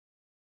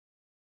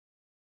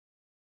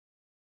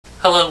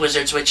Hello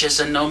Wizards, Witches,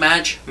 and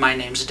Nomads. My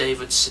name's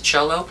David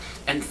Syczylo,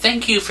 and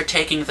thank you for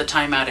taking the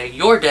time out of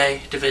your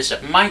day to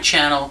visit my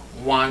channel,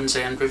 Wands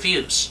and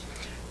Reviews.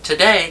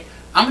 Today,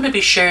 I'm going to be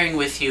sharing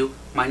with you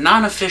my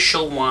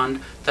non-official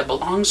wand that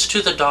belongs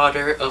to the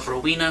daughter of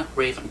Helena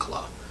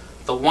Ravenclaw,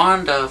 the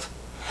wand of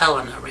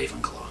Helena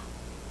Ravenclaw.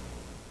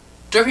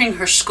 During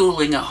her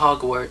schooling at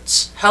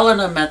Hogwarts,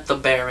 Helena met the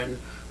Baron,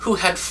 who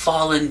had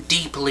fallen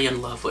deeply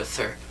in love with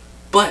her,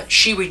 but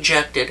she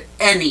rejected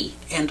any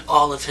and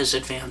all of his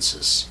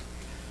advances.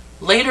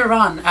 Later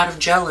on, out of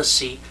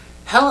jealousy,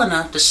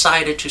 Helena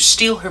decided to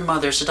steal her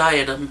mother's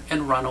diadem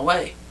and run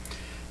away.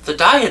 The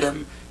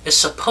diadem is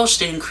supposed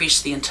to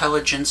increase the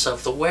intelligence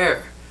of the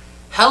wearer.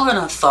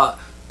 Helena thought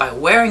by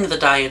wearing the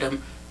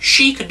diadem,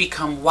 she could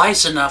become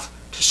wise enough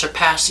to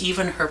surpass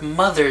even her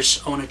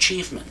mother's own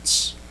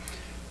achievements.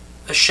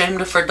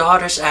 Ashamed of her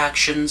daughter's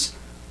actions,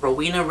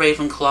 Helena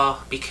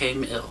Ravenclaw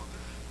became ill.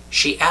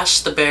 She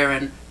asked the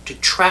Baron to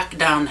track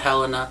down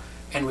Helena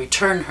and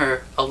return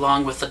her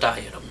along with the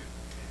diadem.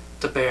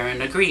 The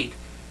Baron agreed.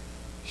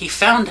 He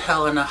found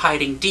Helena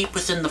hiding deep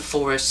within the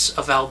forests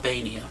of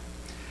Albania.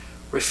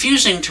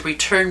 Refusing to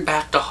return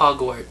back to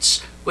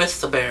Hogwarts with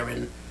the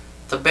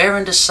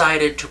Baron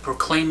decided to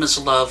proclaim his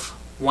love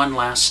one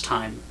last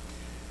time.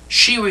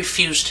 She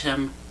refused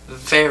him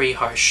very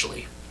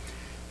harshly.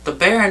 The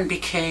Baron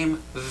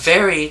became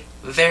very,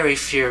 very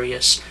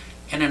furious,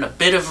 and in a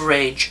bit of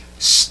rage,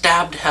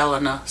 stabbed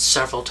Helena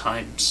several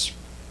times.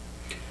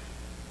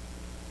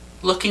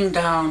 Looking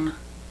down,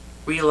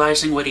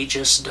 realizing what he'd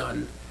just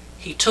done,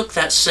 he took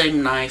that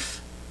same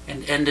knife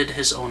and ended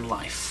his own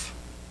life.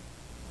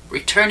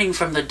 Returning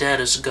from the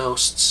dead as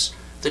ghosts,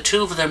 the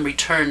two of them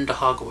returned to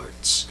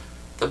Hogwarts.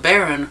 The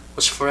Baron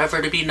was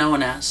forever to be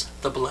known as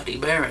the Bloody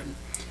Baron.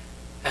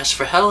 As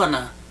for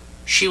Helena,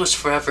 she was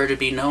forever to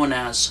be known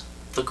as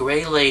the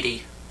Grey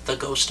Lady, the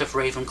Ghost of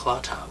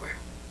Ravenclaw Tower.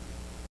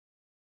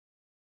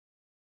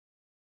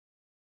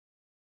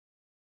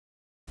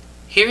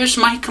 Here's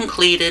my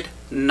completed,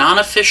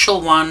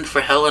 non-official wand for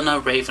Helena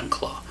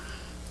Ravenclaw.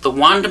 The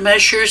wand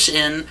measures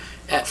in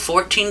at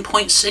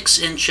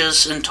 14.6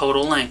 inches in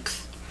total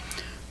length.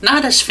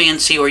 Not as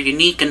fancy or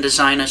unique in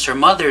design as her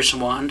mother's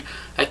wand,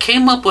 I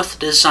came up with a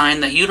design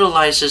that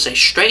utilizes a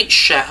straight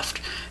shaft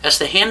as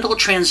the handle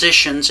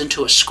transitions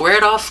into a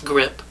squared-off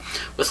grip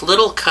with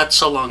little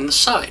cuts along the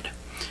side,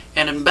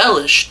 and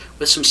embellished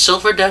with some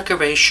silver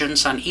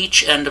decorations on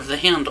each end of the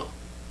handle.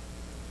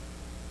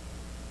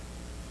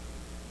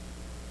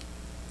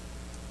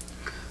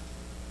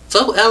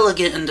 Though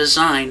elegant in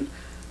design,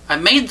 I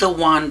made the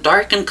wand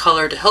dark in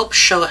color to help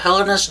show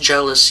Helena's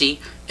jealousy,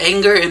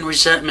 anger, and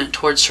resentment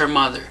towards her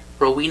mother,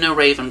 Helena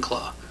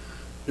Ravenclaw.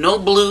 No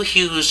blue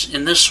hues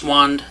in this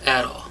wand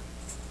at all.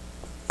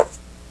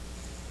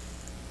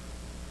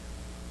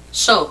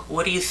 So,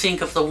 what do you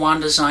think of the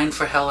wand design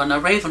for Helena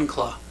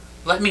Ravenclaw?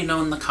 Let me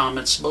know in the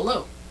comments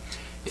below.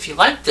 If you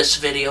liked this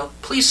video,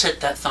 please hit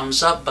that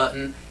thumbs up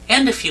button,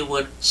 and if you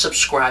would,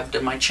 subscribe to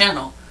my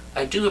channel.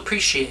 I do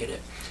appreciate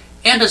it.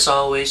 And as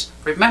always,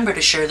 remember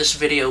to share this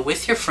video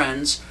with your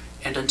friends,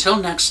 and until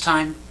next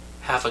time,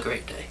 have a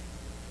great day.